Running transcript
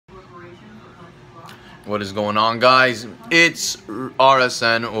What is going on, guys? It's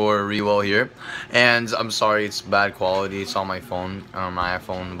RSN or Rewell here, and I'm sorry it's bad quality. It's on my phone, on my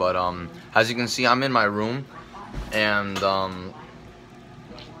iPhone, but as you can see, I'm in my room, and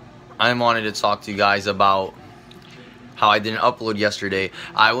I wanted to talk to you guys about how I didn't upload yesterday.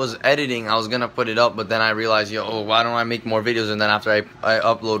 I was editing, I was gonna put it up, but then I realized, why don't I make more videos? And then after I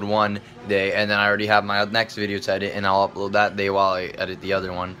upload one day, and then I already have my next video to edit, and I'll upload that day while I edit the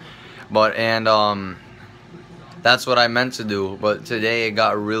other one. But that's what I meant to do. But today it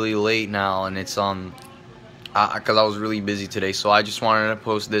got really late now, and it's because I was really busy today. So I just wanted to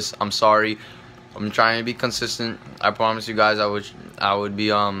post this. I'm sorry. I'm trying to be consistent. I promise you guys I would be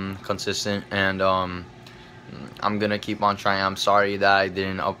consistent, and I'm gonna keep on trying. I'm sorry that I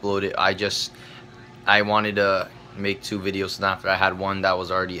didn't upload it. I wanted to make 2 videos, and after I had one that was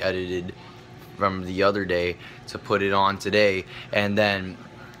already edited from the other day to put it on today, and then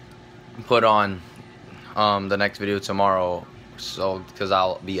put on the next video tomorrow, so because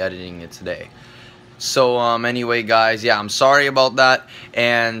I'll be editing it today. So anyway, guys, yeah, I'm sorry about that,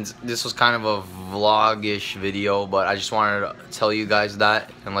 and this was kind of a vlog-ish video, but I just wanted to tell you guys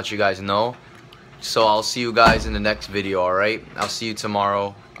that and let you guys know. So I'll see you guys in the next video, alright? I'll see you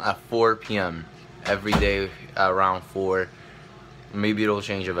tomorrow at 4 p.m. every day around 4. Maybe it'll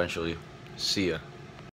change eventually. See ya.